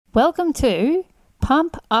Welcome to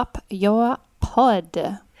Pump Up Your Pod.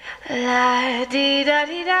 La dee da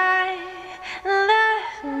dee da,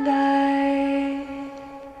 la da.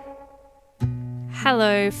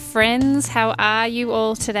 Hello friends, how are you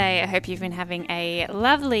all today? I hope you've been having a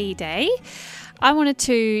lovely day. I wanted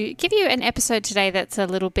to give you an episode today that's a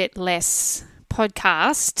little bit less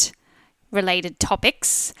podcast related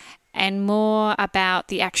topics and more about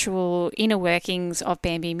the actual inner workings of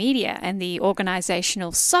Bamby Media and the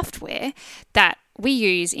organisational software that we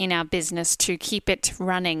use in our business to keep it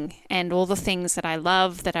running and all the things that I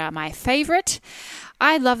love that are my favourite.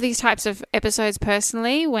 I love these types of episodes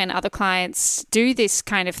personally. When other clients do this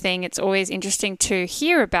kind of thing, it's always interesting to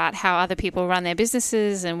hear about how other people run their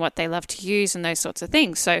businesses and what they love to use and those sorts of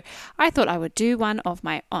things. So I thought I would do one of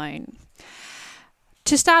my own.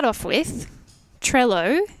 To start off with,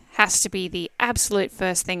 Trello has to be the absolute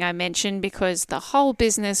first thing I mention because the whole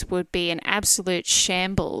business would be an absolute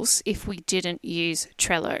shambles if we didn't use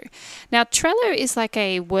Trello. Now, Trello is like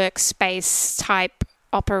a workspace type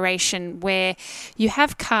operation where you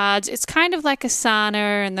have cards. It's kind of like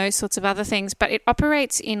Asana and those sorts of other things, but it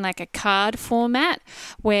operates in like a card format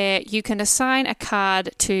where you can assign a card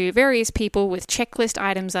to various people with checklist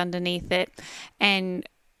items underneath it, and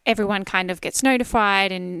everyone kind of gets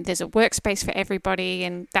notified and there's a workspace for everybody,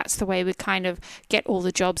 and that's the way we kind of get all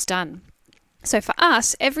the jobs done. So for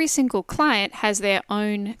us, every single client has their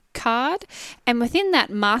own card, and within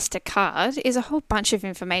that master card is a whole bunch of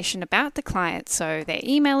information about the client. So their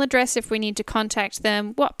email address if we need to contact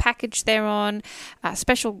them, what package they're on,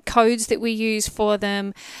 special codes that we use for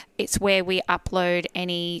them. It's where we upload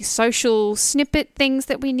any social snippet things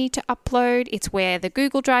that we need to upload. It's where the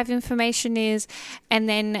Google Drive information is, and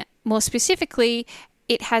then more specifically,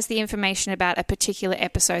 it has the information about a particular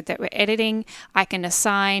episode that we're editing. I can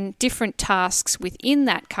assign different tasks within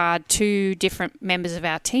that card to different members of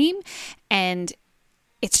our team, and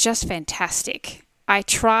it's just fantastic. I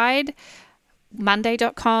tried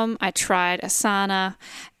Monday.com, I tried Asana,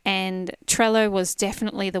 and Trello was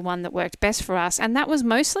definitely the one that worked best for us, and that was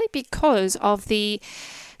mostly because of the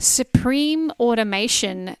supreme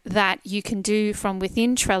automation that you can do from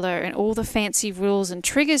within Trello and all the fancy rules and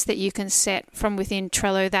triggers that you can set from within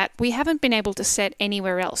Trello that we haven't been able to set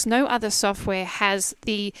anywhere else. No other software has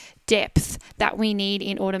the depth that we need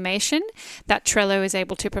in automation that Trello is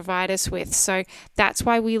able to provide us with. So that's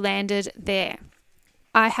why we landed there.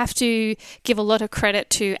 I have to give a lot of credit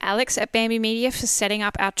to Alex at Bamby Media for setting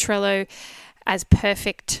up our Trello as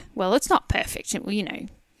perfect. Well, it's not perfect,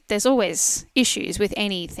 there's always issues with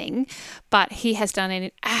anything, but he has done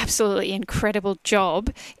an absolutely incredible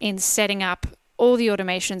job in setting up all the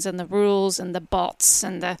automations and the rules and the bots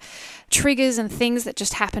and the triggers and things that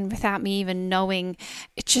just happen without me even knowing.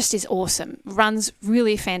 It just is awesome. Runs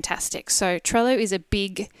really fantastic. So Trello is a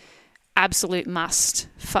big, absolute must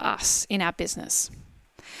for us in our business.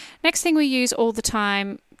 Next thing we use all the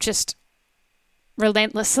time, just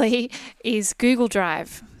relentlessly, is Google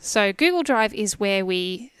Drive. So Google Drive is where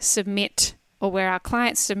we submit, or where our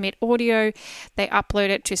clients submit audio. They upload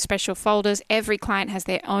it to special folders. Every client has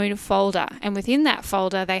their own folder, and within that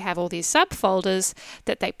folder they have all these subfolders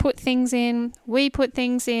that they put things in, we put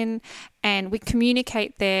things in, and we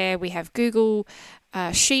communicate there. We have Google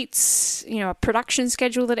Sheets, a production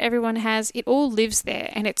schedule that everyone has. It all lives there,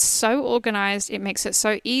 and it's so organized. It makes it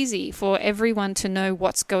so easy for everyone to know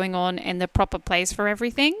what's going on and the proper place for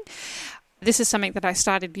everything. This is something that I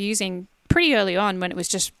started using pretty early on when it was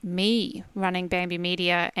just me running Bamby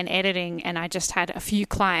Media and editing, and I just had a few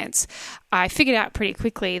clients. I figured out pretty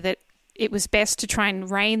quickly that it was best to try and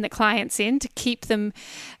rein the clients in to keep them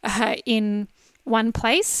in one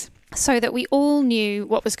place, so that we all knew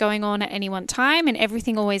what was going on at any one time and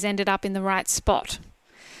everything always ended up in the right spot.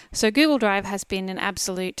 So Google Drive has been an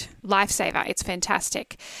absolute lifesaver. It's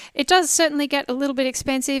fantastic. It does certainly get a little bit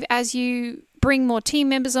expensive as you bring more team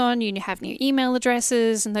members on, you have new email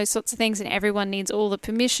addresses and those sorts of things, and everyone needs all the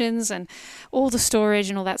permissions and all the storage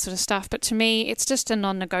and all that sort of stuff. But to me, it's just a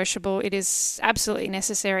non-negotiable. It is absolutely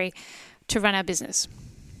necessary to run our business.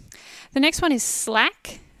 The next one is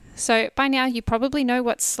Slack. So by now you probably know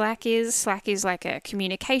what Slack is. Slack is like a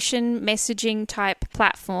communication messaging type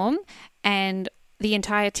platform, and the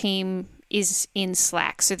entire team is in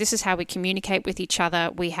Slack. So this is how we communicate with each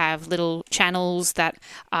other. We have little channels that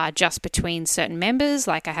are just between certain members.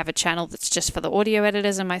 Like I have a channel that's just for the audio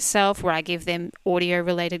editors and myself, where I give them audio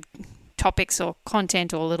related topics or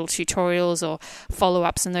content or little tutorials or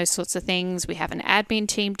follow-ups and those sorts of things. We have an admin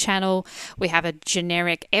team channel. We have a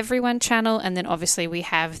generic everyone channel. And then obviously we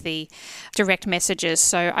have the direct messages.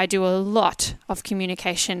 So I do a lot of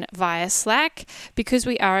communication via Slack because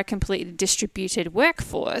we are a completely distributed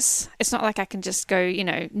workforce. It's not like I can just go,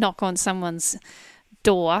 knock on someone's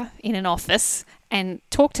door in an office and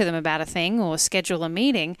talk to them about a thing or schedule a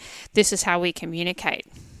meeting. This is how we communicate.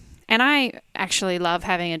 And I actually love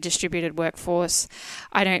having a distributed workforce.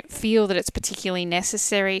 I don't feel that it's particularly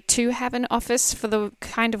necessary to have an office for the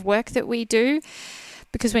kind of work that we do.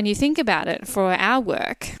 Because when you think about it, for our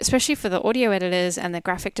work, especially for the audio editors and the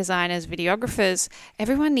graphic designers, videographers,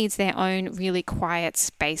 everyone needs their own really quiet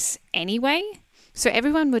space anyway. So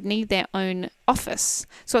everyone would need their own office.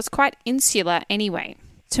 So it's quite insular anyway.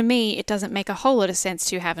 To me, it doesn't make a whole lot of sense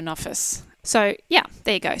to have an office. So yeah,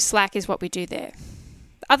 there you go. Slack is what we do there.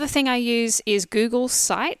 The other thing I use is Google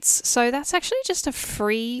Sites. So that's actually just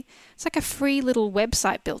it's like a free little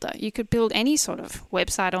website builder. You could build any sort of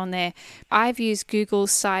website on there. I've used Google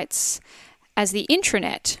Sites as the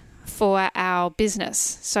intranet for our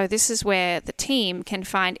business. So this is where the team can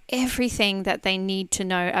find everything that they need to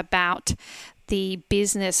know about the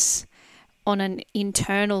business on an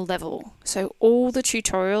internal level. So all the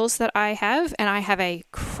tutorials that I have, and I have a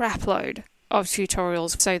crap load of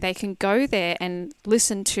tutorials, so they can go there and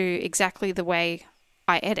listen to exactly the way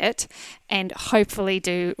I edit and hopefully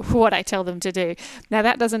do what I tell them to do. Now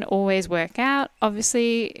that doesn't always work out.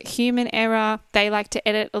 Obviously, human error, they like to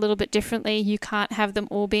edit a little bit differently. You can't have them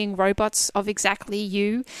all being robots of exactly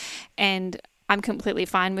you, and I'm completely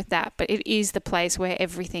fine with that, but it is the place where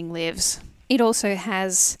everything lives. It also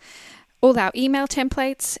has all our email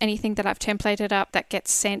templates, anything that I've templated up that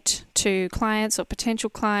gets sent to clients or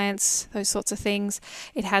potential clients, those sorts of things.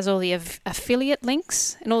 It has all the affiliate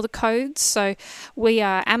links and all the codes. So we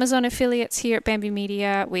are Amazon affiliates here at Bamby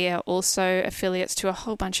Media. We are also affiliates to a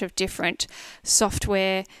whole bunch of different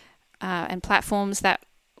software and platforms that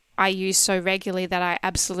I use so regularly that I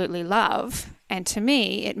absolutely love. And to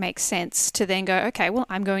me, it makes sense to then go, okay, well,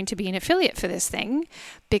 I'm going to be an affiliate for this thing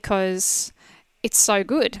because it's so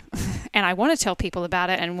good and I want to tell people about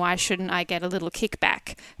it, and why shouldn't I get a little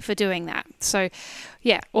kickback for doing that? So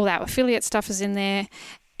yeah, all our affiliate stuff is in there.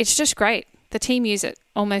 It's just great. The team use it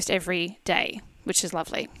almost every day, which is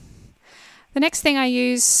lovely. The next thing I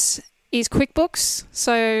use is QuickBooks.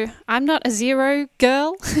 So I'm not a Xero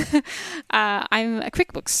girl. I'm a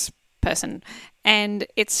QuickBooks person, and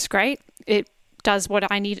it's great. It does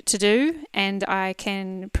what I need it to do, and I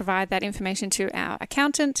can provide that information to our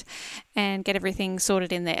accountant and get everything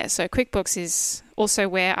sorted in there. So QuickBooks is also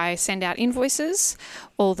where I send out invoices,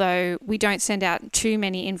 although we don't send out too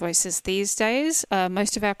many invoices these days.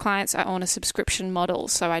 Most of our clients are on a subscription model,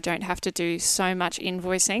 so I don't have to do so much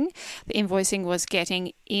invoicing. The invoicing was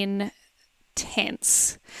getting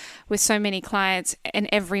intense with so many clients, and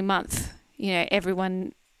every month,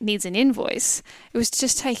 everyone needs an invoice. It was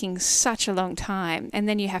just taking such a long time, and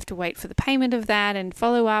then you have to wait for the payment of that and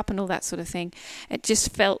follow up and all that sort of thing. It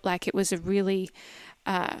just felt like it was a really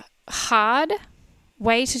hard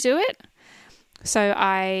way to do it. So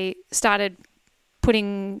I started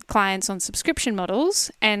putting clients on subscription models,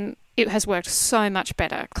 and it has worked so much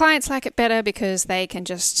better. Clients like it better because they can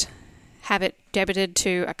just have it debited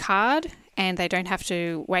to a card, and they don't have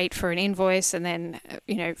to wait for an invoice and then,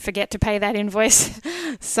 forget to pay that invoice.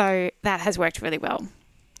 So that has worked really well.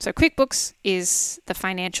 So QuickBooks is the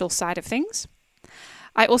financial side of things.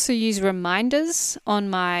 I also use reminders on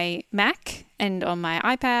my Mac and on my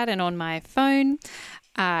iPad and on my phone.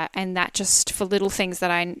 And that just for little things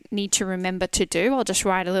that I need to remember to do. I'll just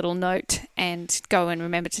write a little note and go and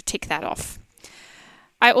remember to tick that off.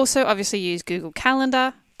 I also obviously use Google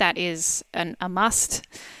Calendar. That is a must.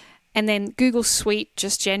 And then Google Suite,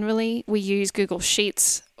 just generally, we use Google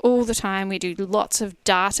Sheets all the time. We do lots of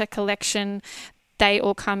data collection. They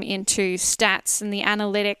all come into stats and the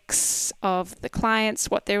analytics of the clients,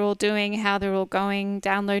 what they're all doing, how they're all going,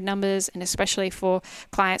 download numbers, and especially for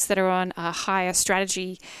clients that are on a higher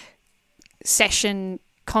strategy session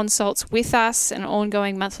consults with us on an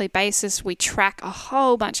ongoing monthly basis. We track a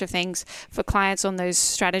whole bunch of things for clients on those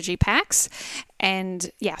strategy packs. And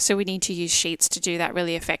so we need to use Sheets to do that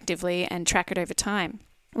really effectively and track it over time.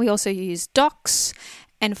 We also use Docs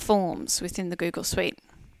and Forms within the Google Suite.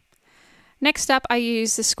 Next up, I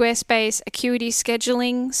use the Squarespace Acuity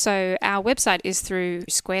Scheduling. So our website is through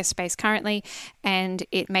Squarespace currently, and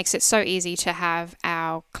it makes it so easy to have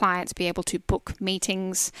our clients be able to book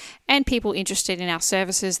meetings, and people interested in our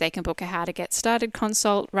services, they can book a How to Get Started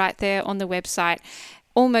consult right there on the website.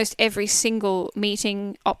 almost every single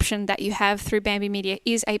meeting option that you have through Bamby Media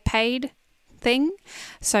is a paid thing.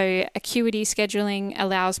 So Acuity scheduling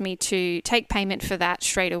allows me to take payment for that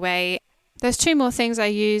straight away. There's two more things I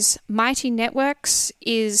use. Mighty Networks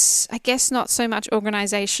is, I guess, not so much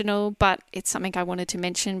organizational, but it's something I wanted to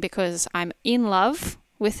mention because I'm in love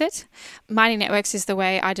with it. Mighty Networks is the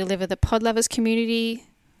way I deliver the Pod Lovers community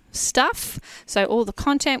stuff. So all the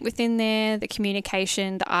content within there, the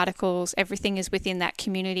communication, the articles, everything is within that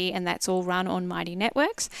community, and that's all run on Mighty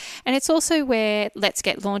Networks. And it's also where Let's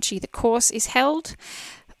Get Launchy, the course, is held.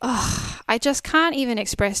 Oh, I just can't even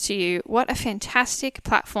express to you what a fantastic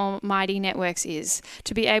platform Mighty Networks is,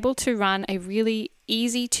 to be able to run a really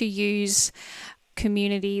easy to use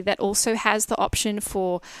community that also has the option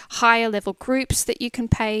for higher level groups that you can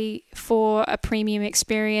pay for a premium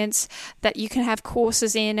experience, that you can have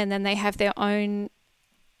courses in, and then they have their own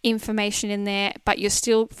information in there, but you're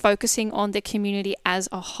still focusing on the community as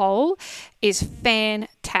a whole, is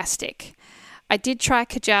fantastic. I did try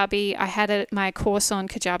Kajabi. I had my course on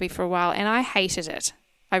Kajabi for a while and I hated it.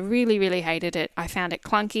 I really, really hated it. I found it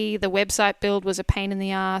clunky. The website build was a pain in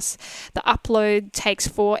the ass. The upload takes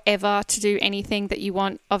forever to do anything that you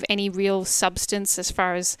want of any real substance as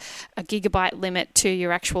far as a gigabyte limit to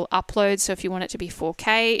your actual upload. So if you want it to be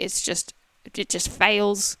 4K, it just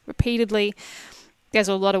fails repeatedly. There's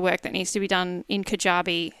a lot of work that needs to be done in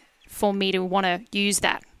Kajabi for me to want to use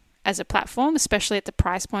that as a platform, especially at the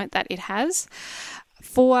price point that it has.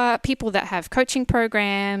 For people that have coaching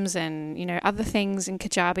programs and, other things in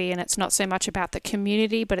Kajabi, and it's not so much about the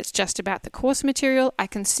community, but it's just about the course material, I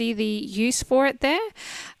can see the use for it there.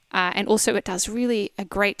 And also it does really a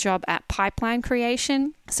great job at pipeline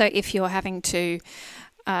creation. So if you're having to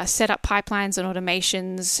set up pipelines and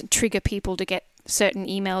automations, trigger people to get certain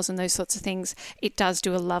emails and those sorts of things, it does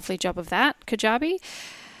do a lovely job of that, Kajabi.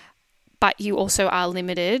 But you also are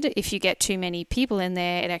limited. If you get too many people in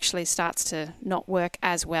there, it actually starts to not work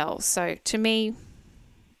as well. So to me,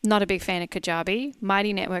 not a big fan of Kajabi.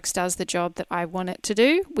 Mighty Networks does the job that I want it to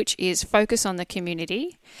do, which is focus on the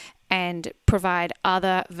community and provide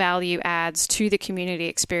other value adds to the community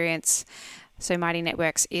experience. So Mighty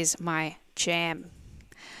Networks is my jam.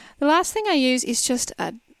 The last thing I use is just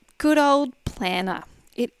a good old planner.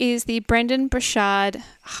 It is the Brendan Burchard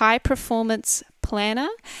High Performance Planner.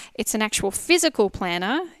 It's an actual physical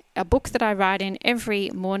planner, a book that I write in every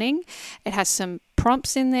morning. It has some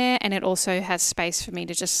prompts in there, and it also has space for me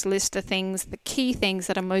to just list the key things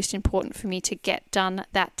that are most important for me to get done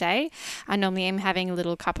that day. I normally am having a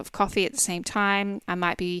little cup of coffee at the same time. I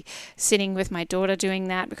might be sitting with my daughter doing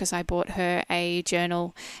that because I bought her a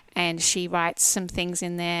journal and she writes some things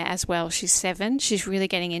in there as well. She's 7. She's really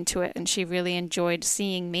getting into it and she really enjoyed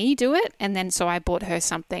seeing me do it. And then so I bought her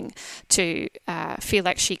something to feel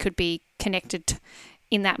like she could be connected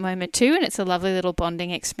in that moment too, and it's a lovely little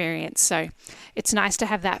bonding experience. So it's nice to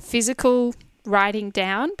have that physical writing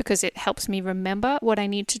down because it helps me remember what I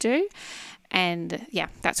need to do, and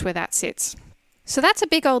that's where that sits. So that's a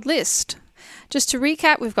big old list. Just to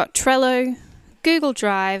recap, we've got Trello, Google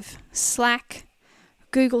Drive, Slack,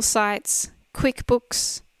 Google Sites,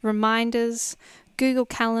 QuickBooks, Reminders, Google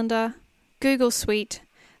Calendar, Google Suite,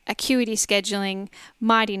 Acuity Scheduling,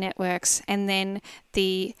 Mighty Networks, and then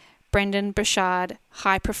the Brendan Burchard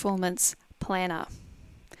High Performance Planner.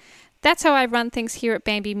 That's how I run things here at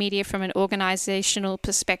Bamby Media from an organizational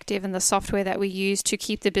perspective and the software that we use to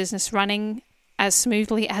keep the business running as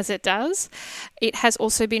smoothly as it does. It has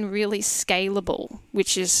also been really scalable,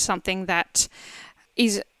 which is something that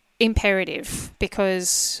is imperative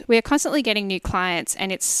because we're constantly getting new clients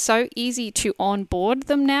and it's so easy to onboard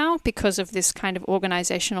them now because of this kind of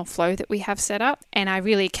organizational flow that we have set up. And I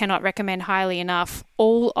really cannot recommend highly enough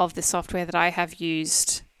all of the software that I have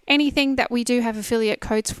used. Anything that we do have affiliate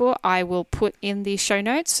codes for, I will put in the show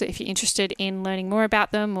notes. So if you're interested in learning more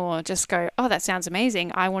about them or just go, oh, that sounds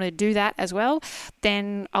amazing, I want to do that as well,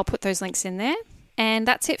 then I'll put those links in there. And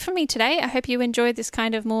that's it for me today. I hope you enjoyed this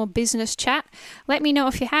kind of more business chat. Let me know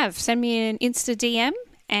if you have. Send me an Insta DM.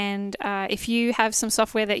 And if you have some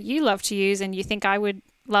software that you love to use and you think I would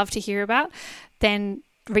love to hear about, then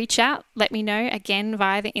reach out. Let me know again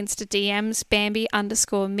via the Insta DMs,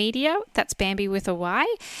 Bamby_media. That's Bamby with a Y.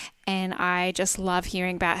 And I just love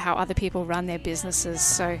hearing about how other people run their businesses.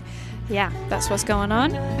 So yeah, that's what's going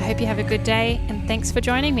on. I hope you have a good day and thanks for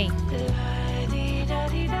joining me.